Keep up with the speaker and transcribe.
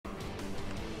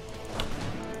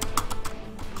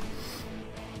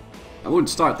won't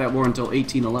start that war until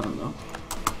 1811, though.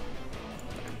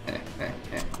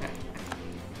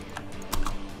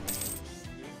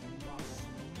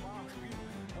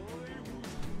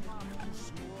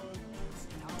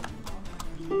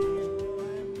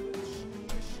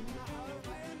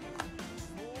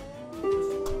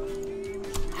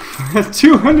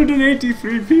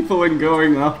 283 people and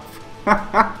going up.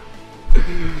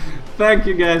 Thank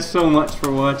you guys so much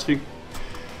for watching.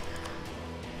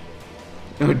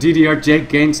 Oh, DDR Jake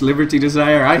gains Liberty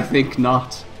Desire? I think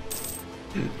not.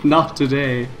 Not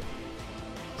today.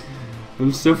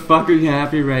 I'm so fucking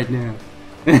happy right now.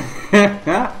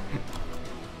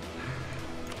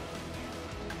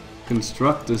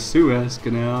 Construct a Suez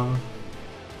Canal.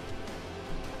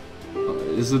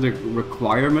 Is it a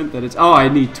requirement that it's... Oh, I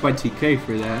need 20k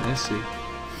for that, I see.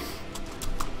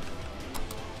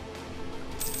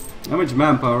 How much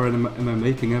manpower am I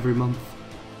making every month?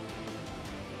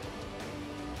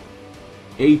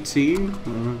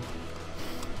 18?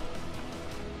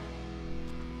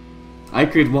 I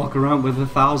could walk around with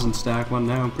 1,000 stack one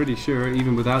now, I'm pretty sure,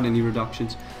 even without any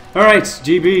reductions. Alright,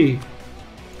 GB.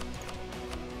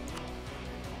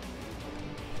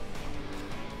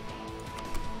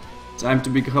 Time to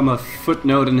become a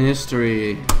footnote in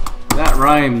history. That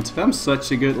rhymed. I'm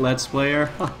such a good Let's Player.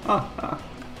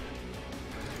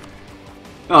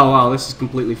 Oh wow, this is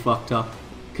completely fucked up.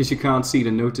 Because you can't see to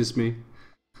notice me.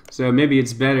 So maybe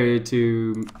it's better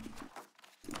to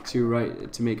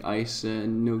make ice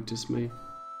notice me.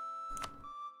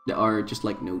 Or just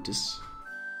like notice.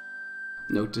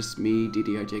 Notice me,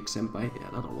 DDR Jake Senpai. Yeah,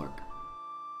 that'll work.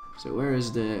 So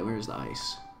where's the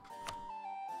ice?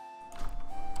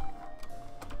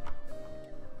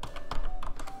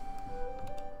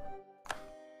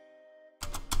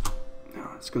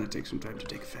 It's gonna take some time to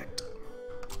take effect.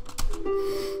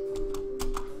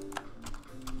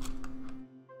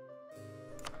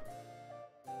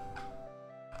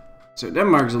 So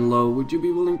Denmark's in low. Would you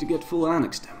be willing to get full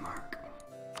annex Denmark?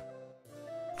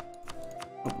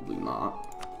 Probably not.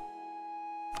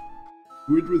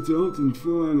 Would result in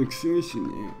full annexation.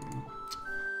 Yeah.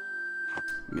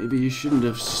 Maybe you shouldn't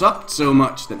have sucked so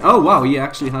much then. Oh wow, he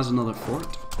actually has another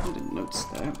fort. I didn't notice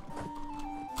that.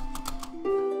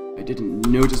 I didn't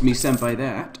notice me senpai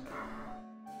that.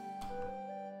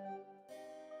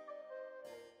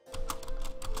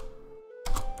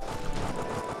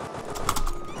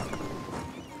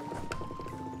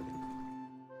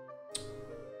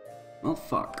 Well,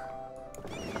 fuck.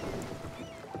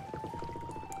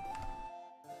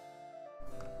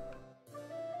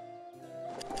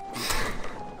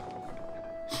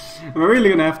 Am I really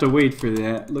gonna have to wait for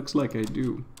that? Looks like I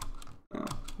do. Oh,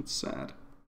 it's sad.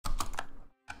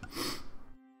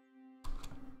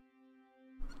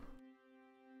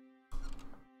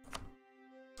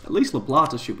 At least La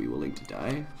Plata should be willing to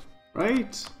die,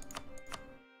 right?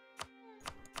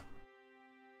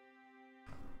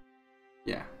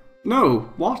 Yeah.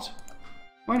 No! What?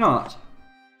 Why not?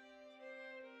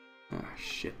 Ah,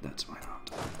 shit, that's why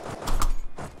not.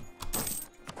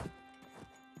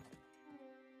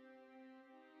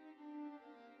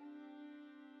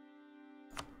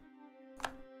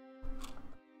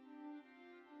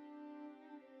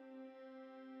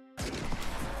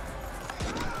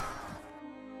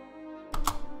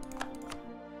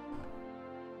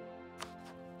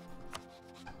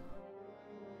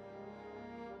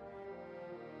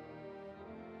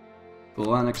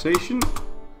 Full annexation.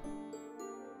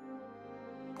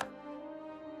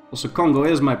 Also, Congo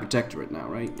is my protectorate now,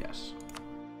 right? Yes.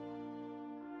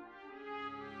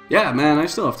 Yeah, man, I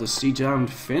still have to siege down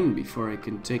Finn before I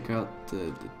can take out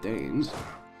the Danes.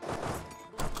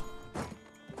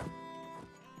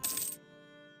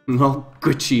 Not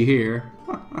Gucci here.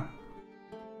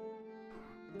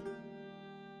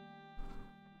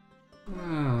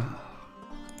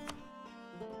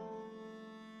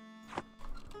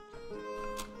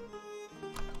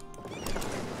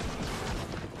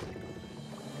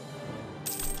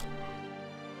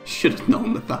 Should have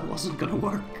known that that wasn't gonna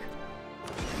work.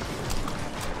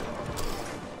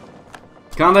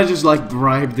 Can't I just like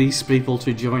bribe these people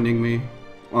to joining me?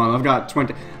 Well, I've got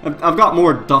 20. I've got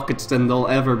more ducats than they'll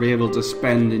ever be able to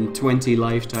spend in 20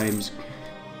 lifetimes.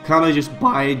 Can't I just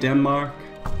buy Denmark?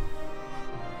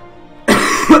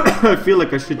 I feel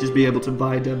like I should just be able to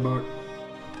buy Denmark.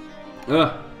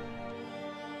 Ugh.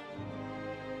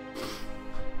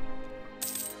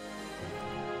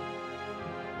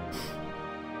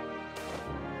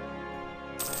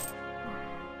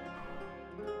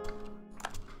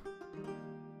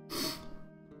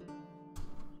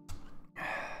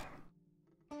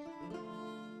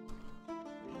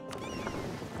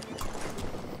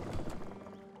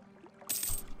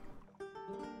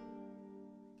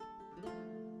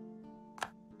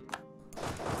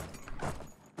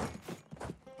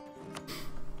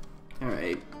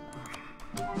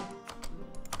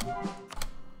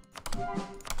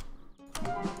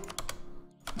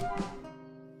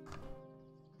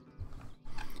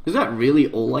 Is that really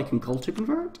all I can call to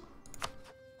convert?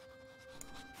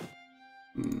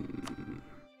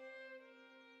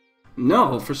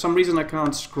 No, for some reason I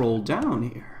can't scroll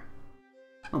down here.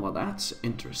 Oh, well, that's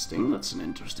interesting. That's an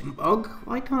interesting bug.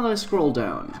 Why can't I scroll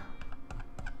down?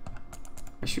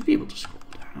 I should be able to scroll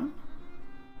down.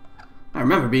 I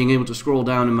remember being able to scroll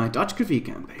down in my Dutch Cafe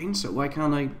campaign, so why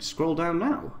can't I scroll down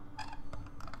now?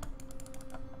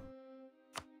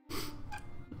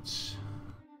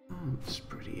 That's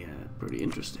pretty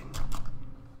interesting.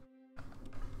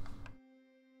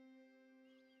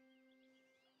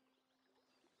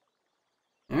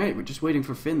 Alright, we're just waiting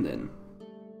for Finn then.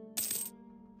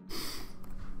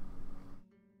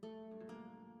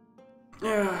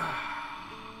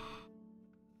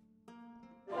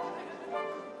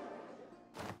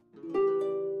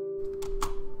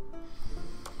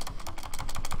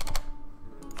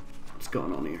 What's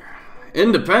going on here?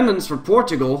 Independence for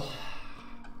Portugal.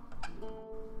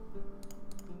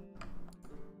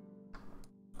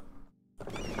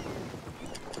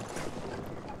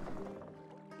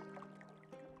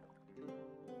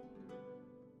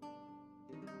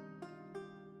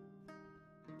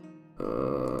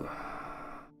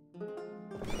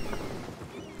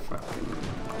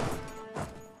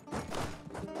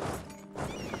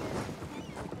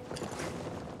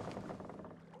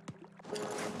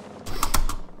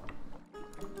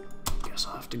 Guess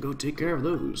I'll have to go take care of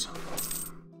those.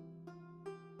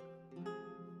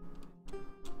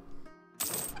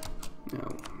 Now,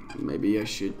 maybe I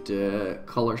should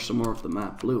color some more of the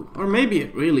map blue. Or maybe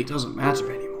it really doesn't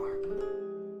matter anymore.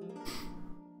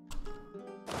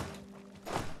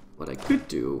 What I could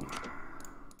do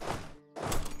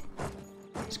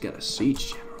is get a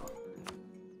siege general.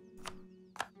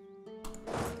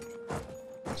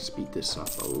 Speed this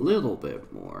up a little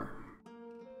bit more.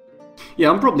 Yeah,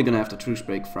 I'm probably gonna have to truce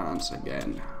break France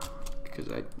again,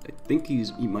 because I think he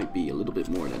might be a little bit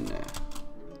more than I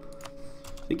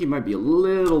think he might be a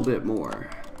little bit more.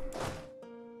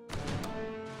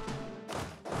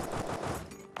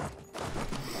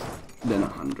 Than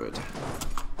 100.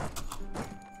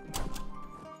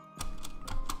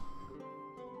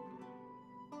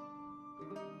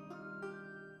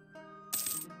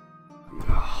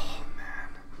 Oh, man.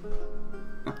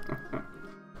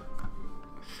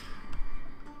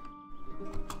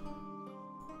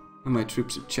 How are my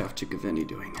troops at Chavchikoveni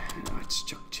doing? No, it's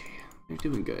Chukchi. They're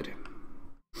doing good.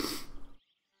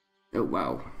 Oh,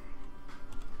 wow.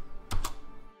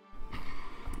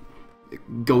 The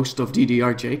ghost of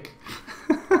DDR Jake.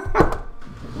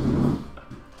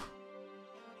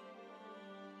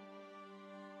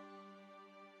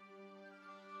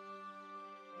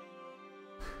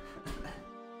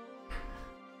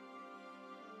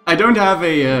 I don't have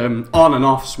a on and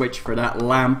off switch for that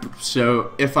lamp,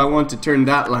 so if I want to turn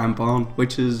that lamp on,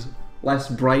 which is less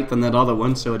bright than that other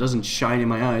one, so it doesn't shine in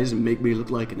my eyes and make me look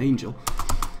like an angel.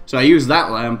 So I use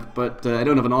that lamp, but I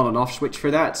don't have an on and off switch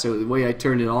for that, so the way I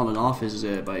turn it on and off is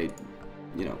by,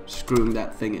 you know, screwing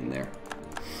that thing in there.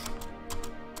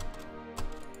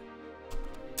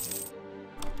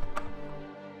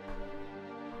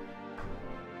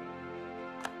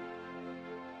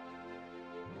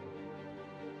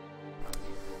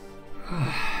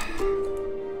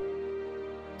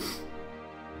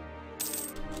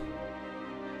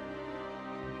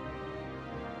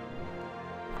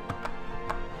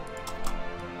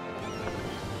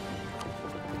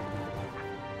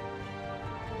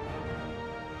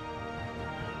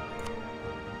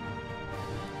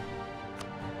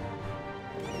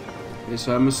 Okay,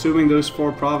 so I'm assuming those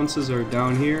 4 provinces are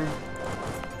down here.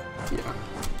 Yeah.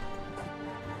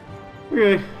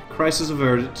 Okay, crisis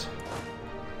averted.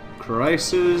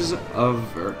 Crisis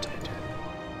averted.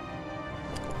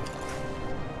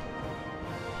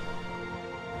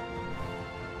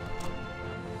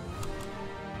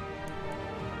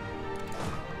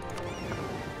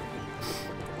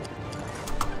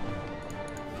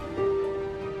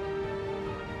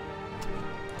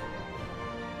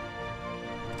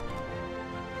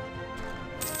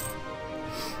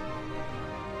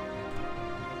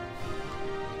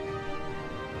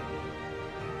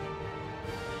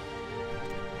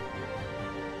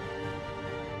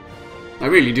 I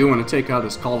really do want to take out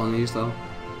his colonies, though.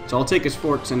 So I'll take his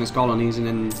forts and his colonies and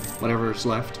then whatever's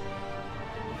left.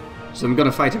 So I'm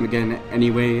gonna fight him again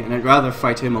anyway, and I'd rather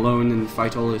fight him alone than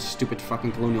fight all his stupid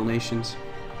fucking colonial nations.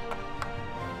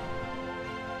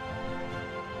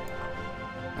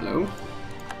 Hello?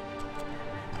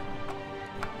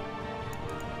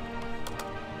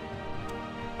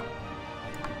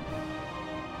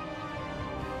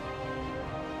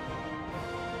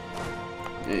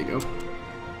 There you go.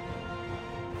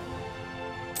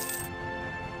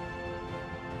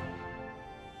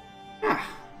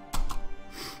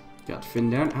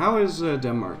 Finland. How is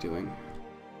Denmark doing?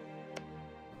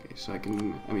 Okay, so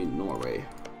I mean Norway.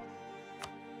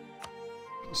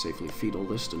 Can safely feed all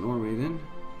this to Norway then.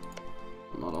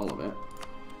 Well, not all of it.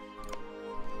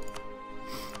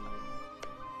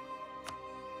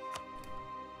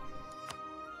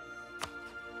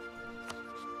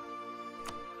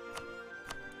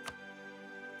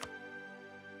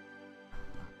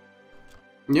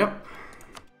 Yep.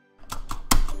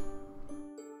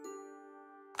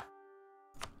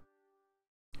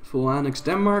 Full annex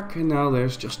Denmark, and now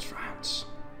there's just France.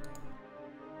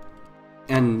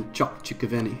 And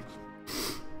Chukchikaveni.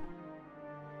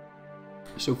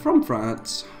 So from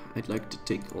France, I'd like to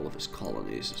take all of his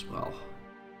colonies as well.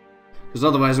 Because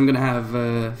otherwise I'm going to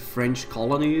have French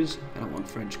colonies. I don't want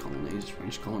French colonies.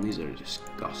 French colonies are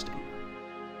disgusting.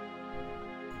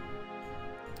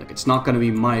 Like, it's not going to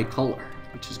be my color,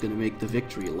 which is going to make the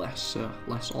victory less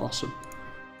awesome.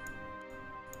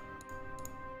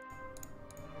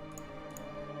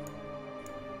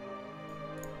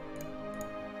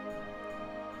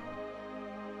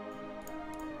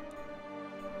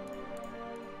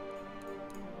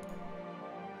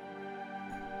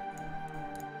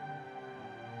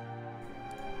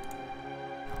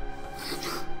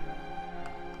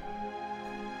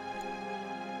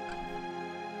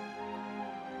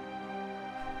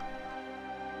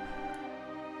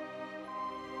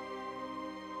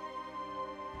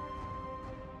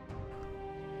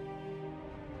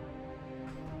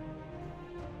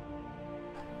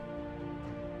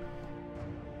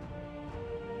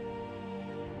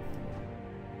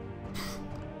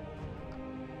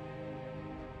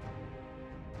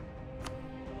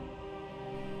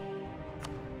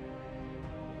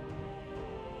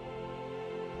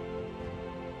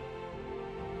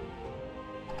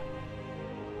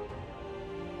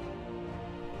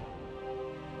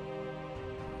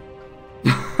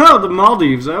 Oh, the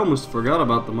Maldives! I almost forgot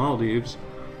about the Maldives.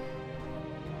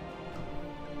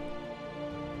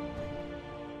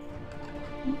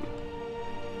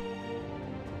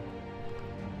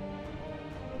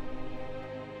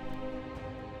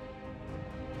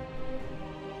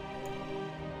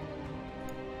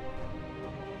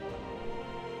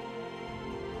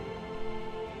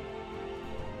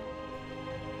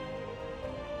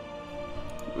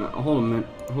 Hold a minute.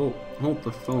 Hold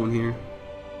the phone here.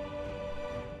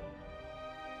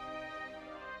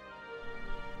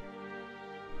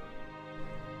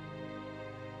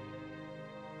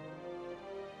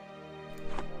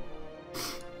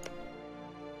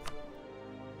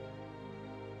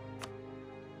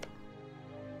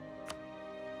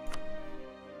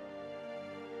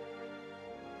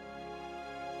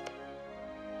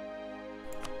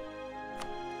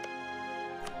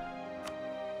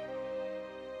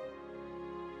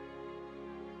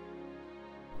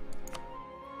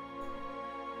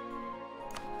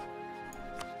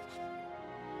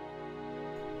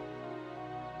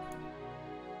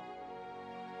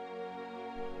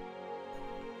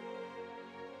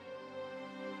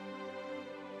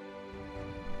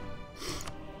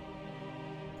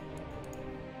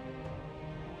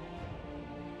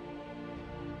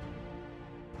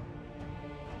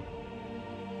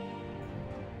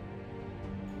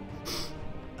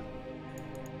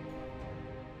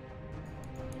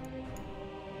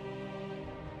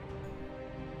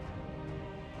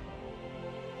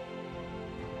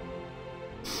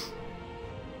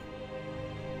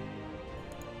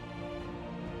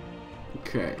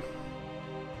 Okay.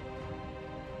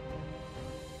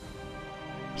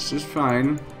 This is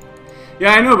fine.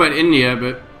 Yeah, I know about India,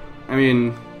 but I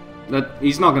mean, that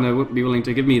he's not gonna be willing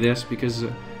to give me this because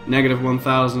negative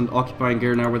 1,000 occupying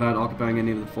Girnar without occupying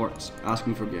any of the forts,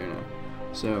 asking for Girnar.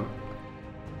 So.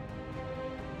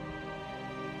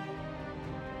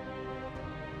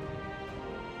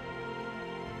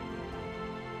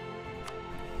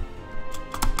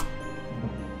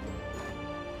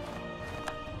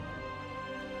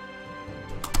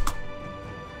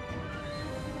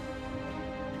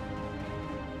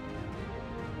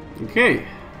 Okay,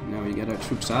 now we get our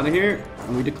troops out of here,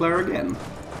 and we declare again.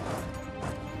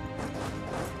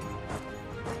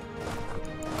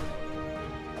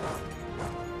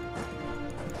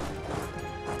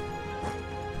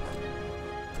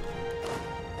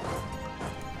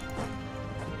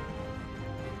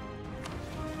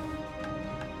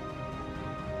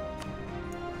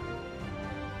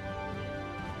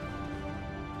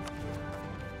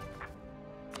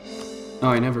 Oh,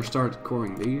 I never started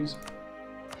coring these.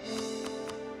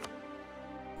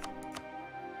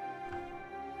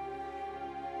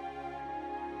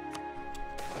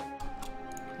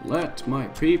 Let my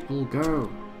people go.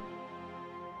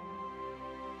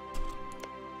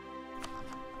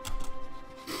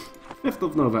 5th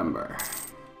of November.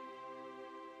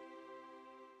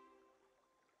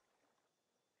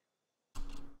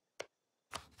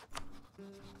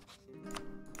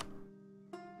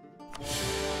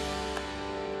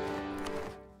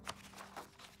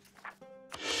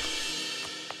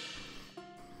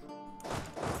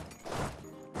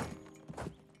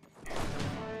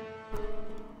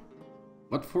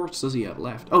 What forts does he have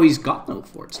left? Oh, he's got no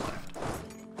forts left.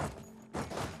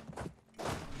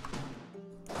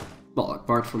 Well,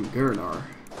 apart from Gurnar.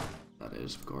 That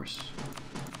is, of course.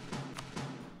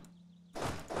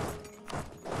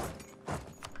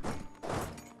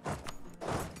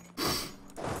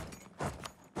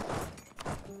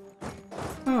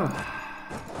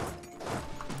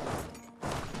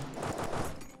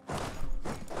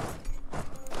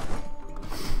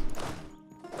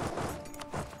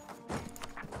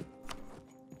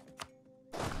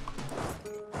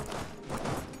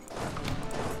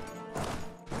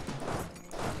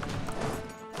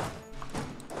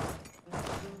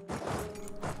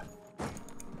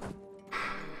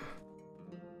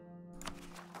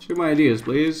 Shoot my ideas,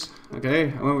 please.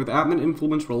 Okay, I went with admin,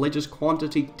 influence, religious,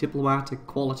 quantity, diplomatic,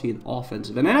 quality, and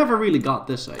offensive. And I never really got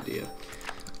this idea.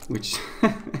 Which...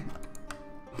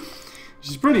 which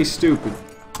is pretty stupid.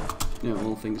 You know,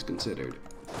 all things considered.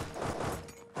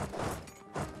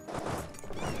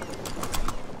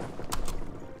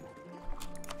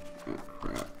 Oh,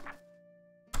 crap.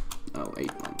 Oh,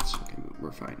 8 months. Okay,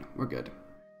 we're fine. We're good.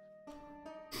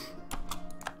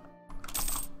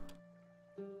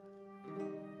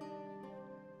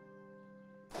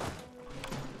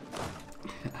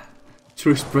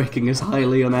 Truce breaking is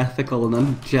highly unethical and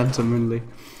ungentlemanly.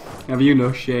 Have you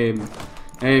no shame?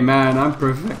 Hey man, I'm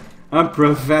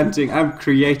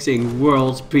creating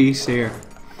world peace here.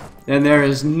 And there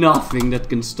is nothing that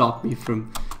can stop me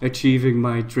from achieving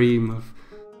my dream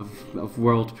of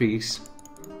world peace.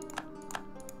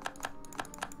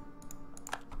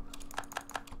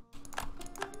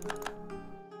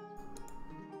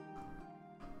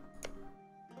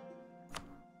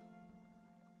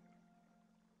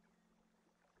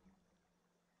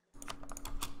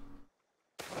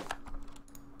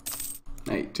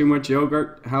 Hey, too much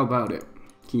yogurt? How about it?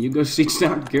 Can you go siege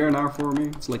down Gurnar for me?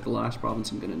 It's like the last province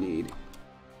I'm gonna need.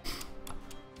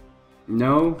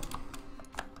 No?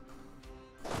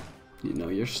 You know,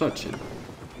 you're such a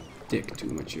dick, too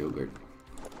much yogurt.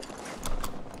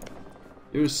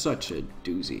 You're such a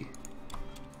doozy.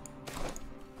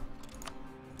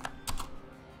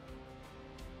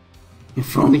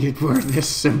 If only it were this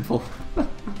simple.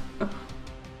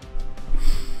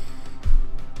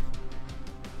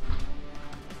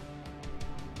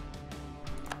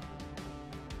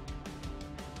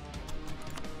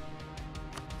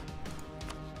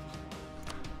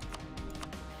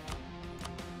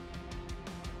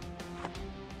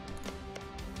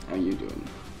 How you doing?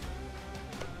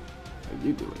 How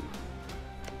you doing?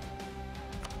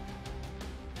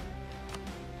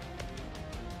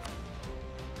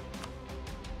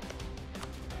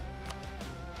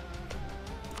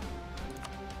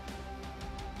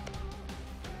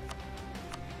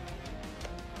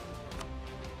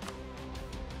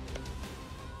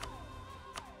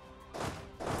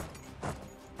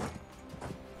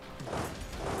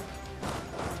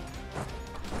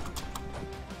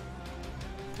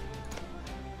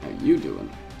 You doing?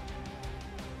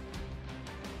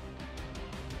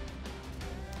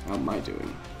 How am I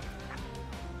doing?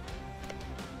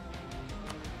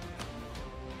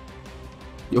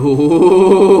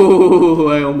 Oh,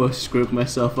 I almost screwed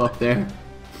myself up there.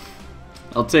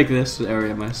 I'll take this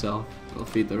area myself. I'll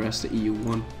feed the rest of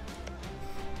EU1.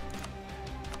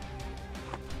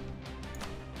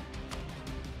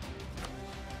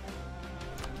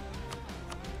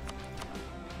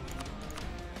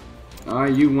 Are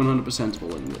you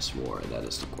 100%able in this war? That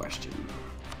is the question.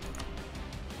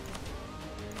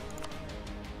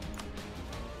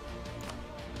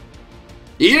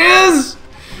 He is!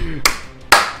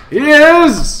 He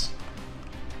is!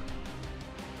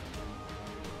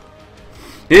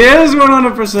 He is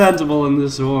 100%able in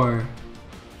this war.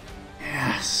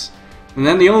 Yes. And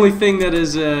then the only thing that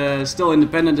is still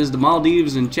independent is the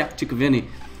Maldives and Chakchukavini.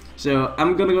 So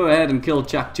I'm gonna go ahead and kill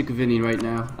Chakchukavini right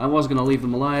now. I was gonna leave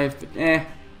them alive, but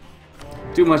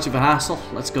too much of a hassle.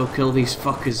 Let's go kill these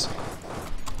fuckers.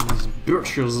 These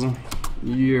bitches.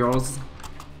 Yes.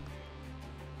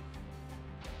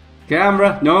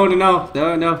 Camera! No, no, no,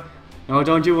 no, no. No,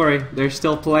 don't you worry. There's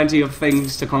still plenty of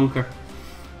things to conquer.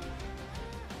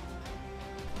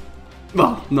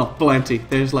 Well, not plenty.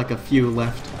 There's like a few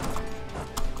left.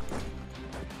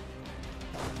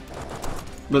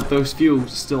 But those few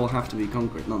still have to be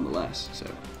conquered nonetheless, so...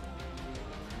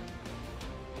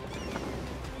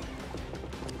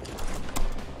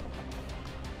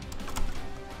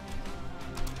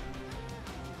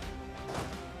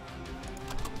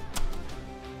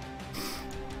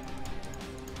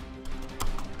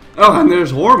 Oh, and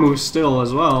there's Hormuz still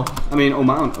as well. I mean,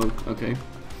 Oman. Oh, okay.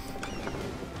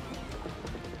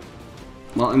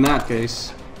 Well, in that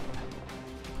case,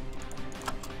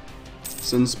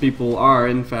 since people are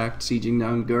in fact sieging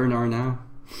down Gurnar now,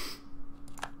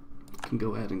 I can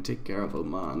go ahead and take care of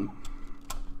Oman.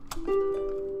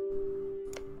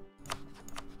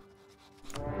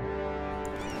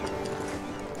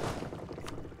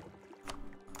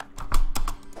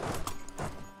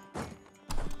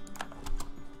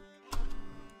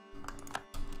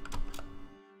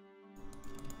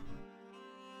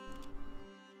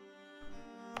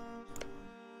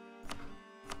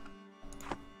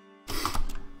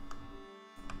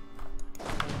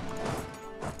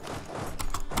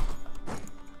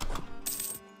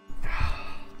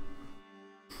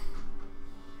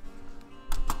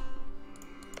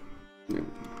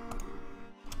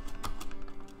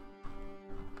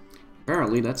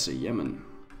 Apparently that's a Yemen.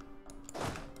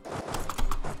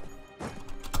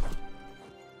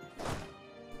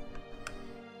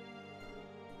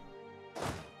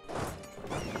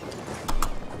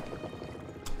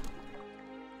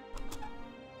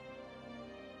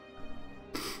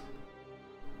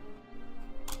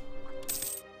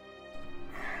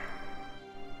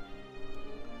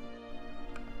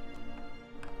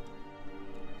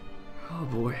 Oh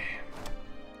boy.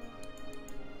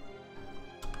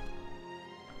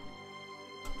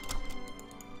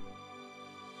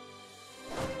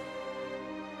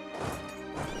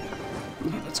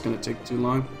 That's gonna take too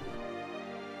long.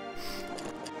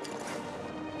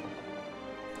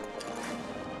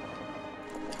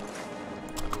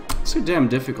 It's so damn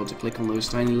difficult to click on those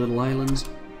tiny little islands.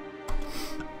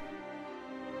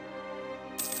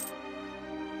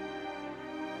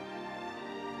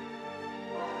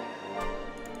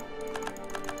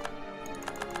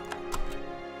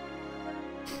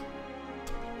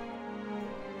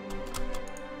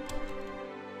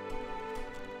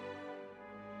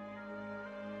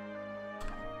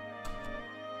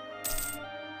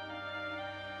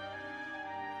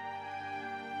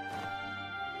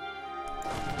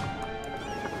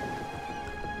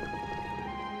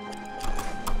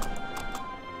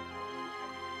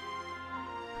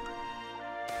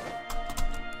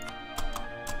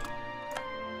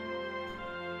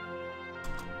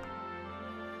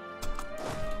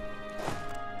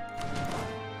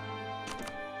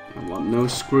 I want no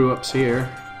screw-ups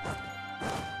here.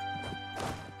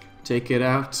 Take it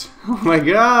out. Oh my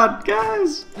god,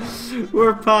 guys!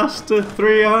 We're past the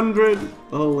 300!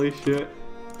 Holy shit.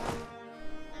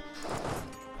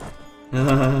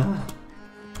 Oh,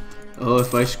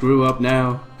 if I screw up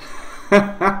now.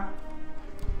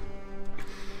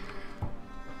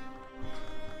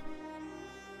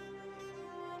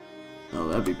 Oh,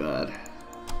 that'd be bad.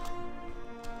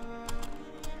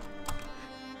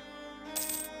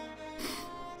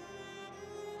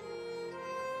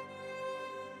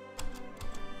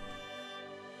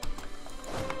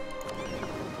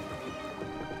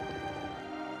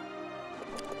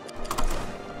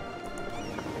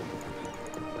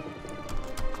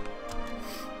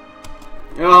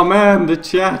 Oh man, the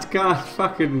chat can't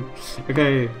fucking...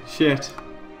 Okay, shit.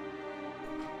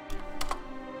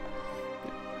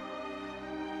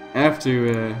 I have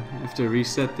to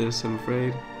reset this, I'm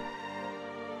afraid.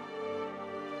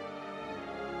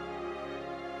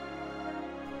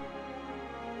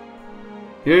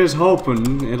 Here's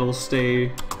hoping it'll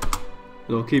stay...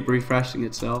 It'll keep refreshing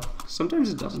itself.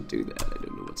 Sometimes it doesn't do that, I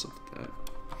don't know what's up with that.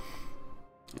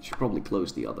 I should probably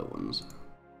close the other ones.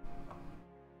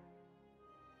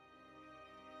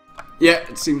 Yeah,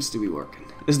 it seems to be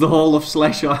working. Is the whole of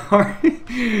 /r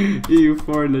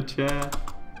EU4 in the chat?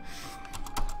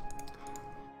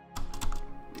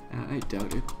 I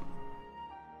doubt it.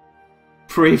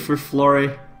 Pray for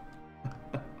Florry.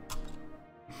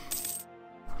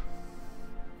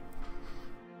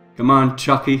 Come on,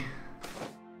 Chucky.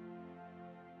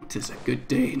 'Tis a good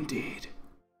day indeed.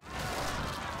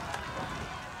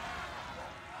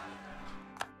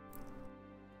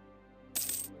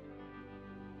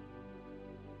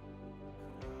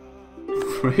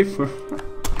 Pray for...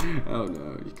 Oh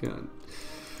no, you can't.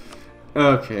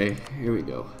 Okay, here we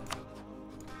go.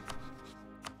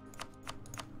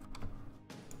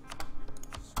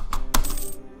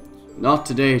 Not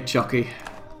today, Chucky.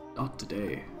 Not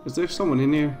today. Is there someone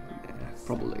in here? Yeah,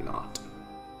 probably not.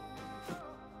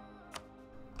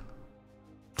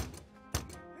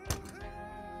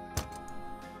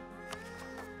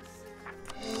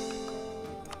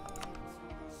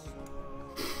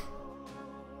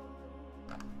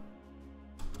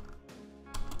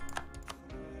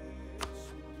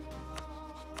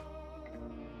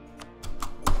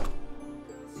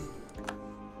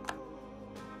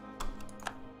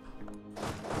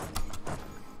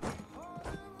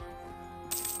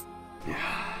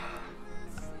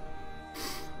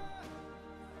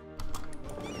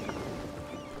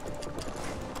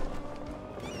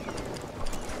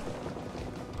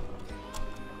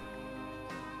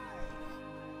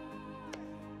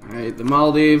 Alright, the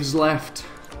Maldives left.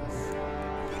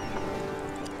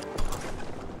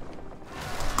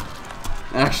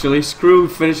 Actually, screw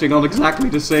finishing on exactly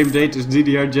the same date as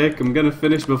DDR Jake. I'm gonna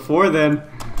finish before then.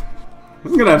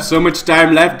 I'm gonna have so much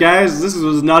time left, guys. This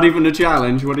was not even a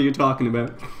challenge. What are you talking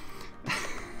about?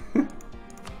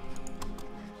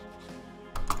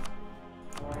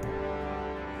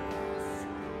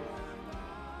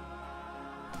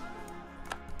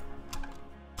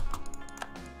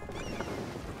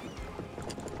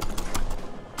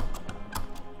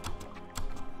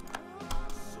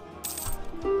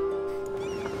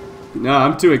 No,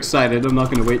 I'm too excited. I'm not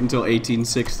gonna wait until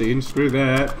 1816. Screw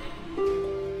that.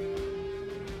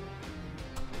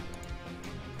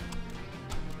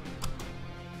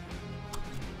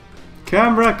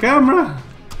 Camera, camera!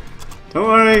 Don't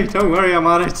worry, I'm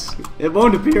on it. It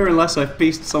won't appear unless I've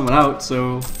pieced someone out,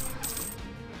 so...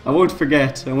 I won't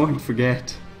forget, I won't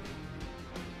forget.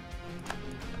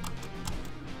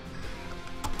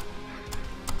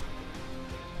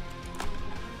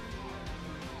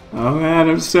 Oh man,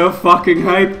 I'm so fucking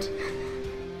hyped.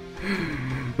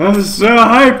 I'm so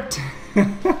hyped.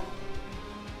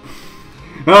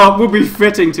 Oh, it would be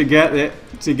fitting to get it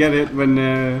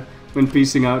when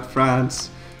piecing out France.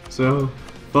 So,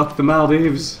 fuck the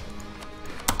Maldives.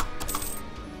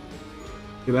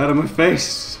 Get out of my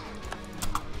face.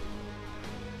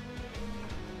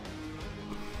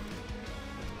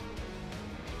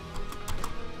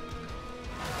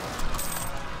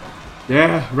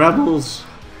 Yeah, rebels.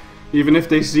 Even if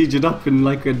they siege it up in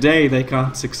like a day, they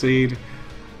can't succeed.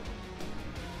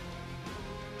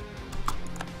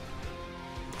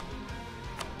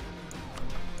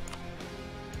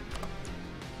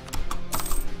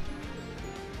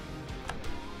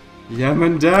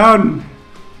 Yemen down!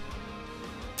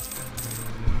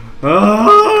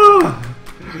 Oh!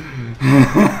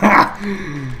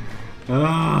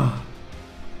 Oh!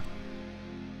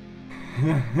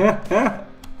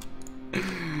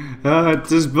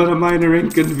 It is but a minor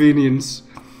inconvenience.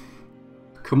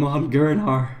 Come on,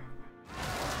 Gurnar.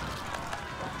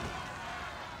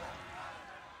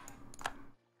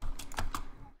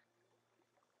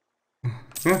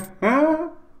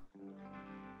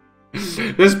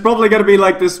 There's probably gonna be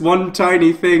like this one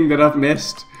tiny thing that I've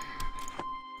missed.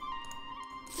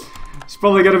 It's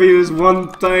probably gonna be this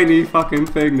one tiny fucking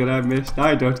thing that I've missed.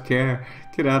 I don't care.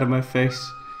 Get out of my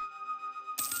face.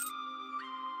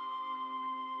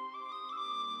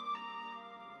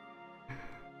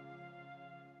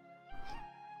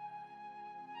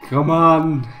 Come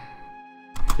on.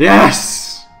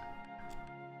 Yes!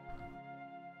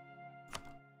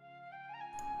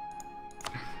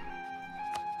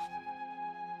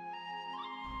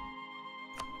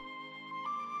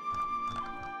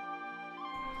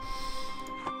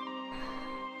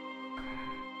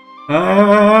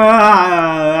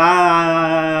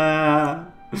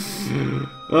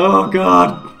 Oh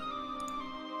god.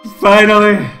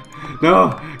 Finally.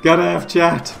 No, gotta have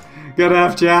chat. Gotta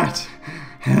have chat.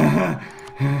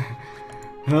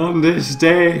 On this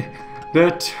day,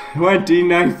 the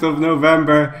 29th of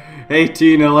November,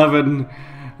 1811,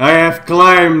 I have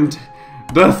climbed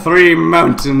the 3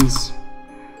 mountains.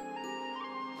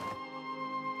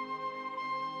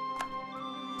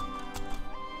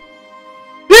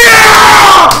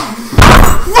 Yeah!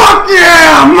 Fuck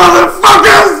yeah,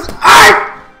 motherfuckers!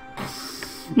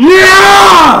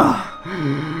 Yeah!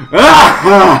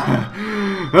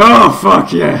 Oh,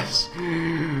 fuck yes.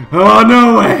 Oh,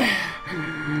 no way.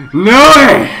 No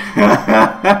way.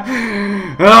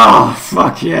 Oh,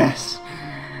 fuck yes.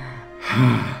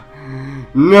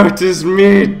 Notice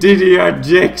me, DDR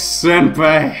Jake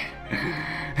Senpai.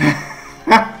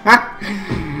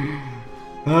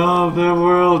 Oh, the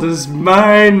world is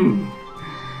mine.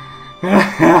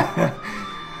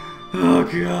 Oh,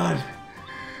 God.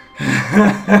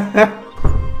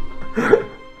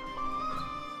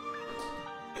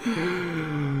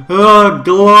 Oh,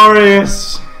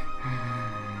 glorious!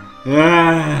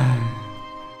 Yeah.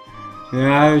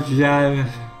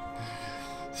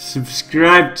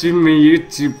 Subscribe to my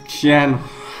YouTube channel.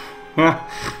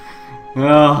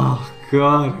 Oh,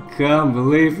 God, I can't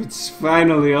believe it's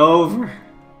finally over.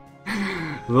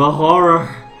 The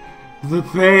horror, the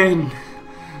pain,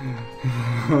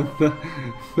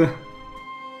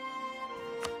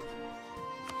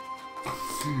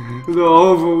 the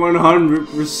over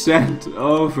 100%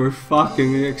 over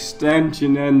fucking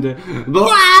extension and the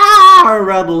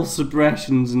rebel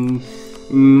suppressions and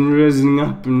rising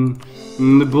up and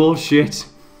the bullshit.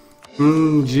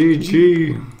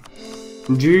 GG.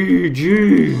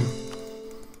 GG.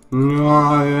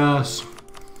 Ah, yes.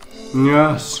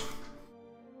 Yes.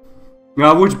 Now,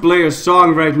 I would play a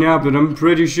song right now, but I'm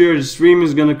pretty sure the stream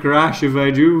is gonna crash if I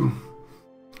do.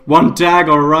 One tag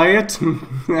or riot?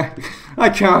 I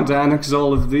can't annex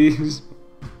all of these.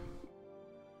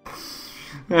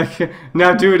 Okay,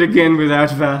 now do it again without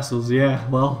vassals. Yeah,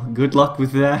 well, good luck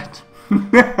with that.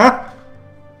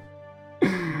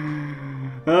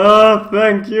 Oh,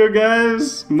 thank you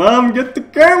guys. Mom, get the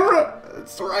camera.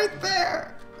 It's right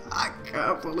there. I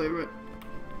can't believe it.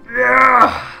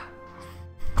 Yeah.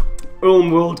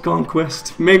 World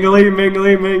conquest. Mingly,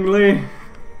 mingly, mingly.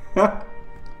 And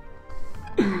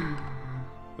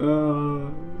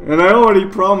I already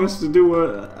promised to do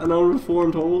an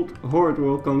unreformed Horde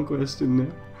World Conquest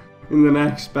in the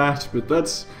next batch, but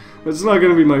that's not going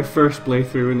to be my first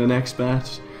playthrough in the next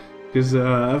batch, because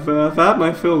I've had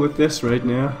my fill with this right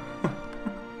now.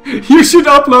 You should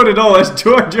upload it all as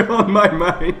Georgia on my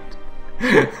mind.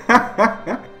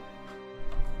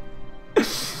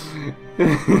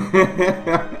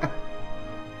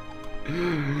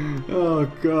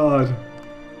 Oh God.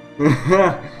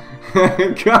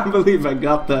 I can't believe I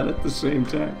got that at the same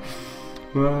time.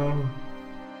 Wow.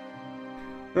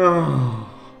 Oh.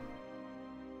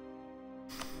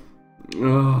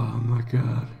 Oh my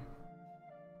God.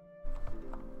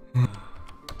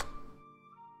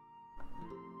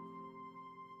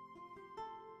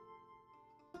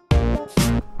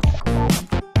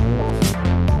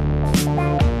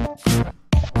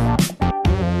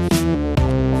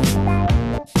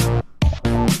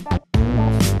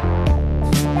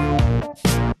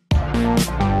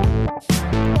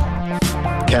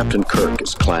 Captain Kirk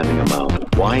is climbing a mountain.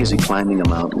 Why is he climbing a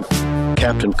mountain?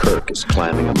 Captain Kirk is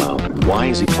climbing a mountain. Why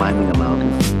is he climbing a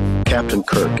mountain? Captain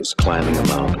Kirk is climbing a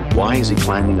mountain. Why is he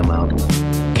climbing a mountain?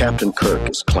 Captain Kirk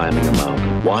is climbing a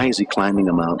mountain. Why is he climbing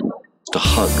a mountain? To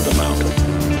hug the mountain.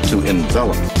 To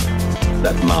envelop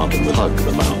that mountain with hug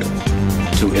the mountain.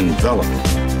 To envelop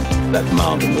that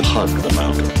mountain with hug the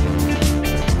mountain.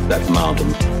 That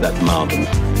mountain.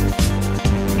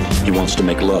 He wants to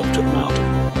make love to the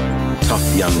mountain.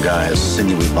 Tough young guys,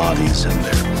 sinewy bodies, and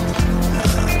their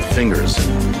fingers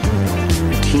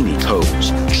and teeny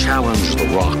toes challenge the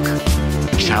rock,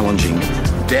 challenging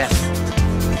death.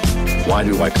 Why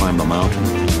do I climb the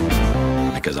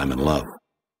mountain? Because I'm in love.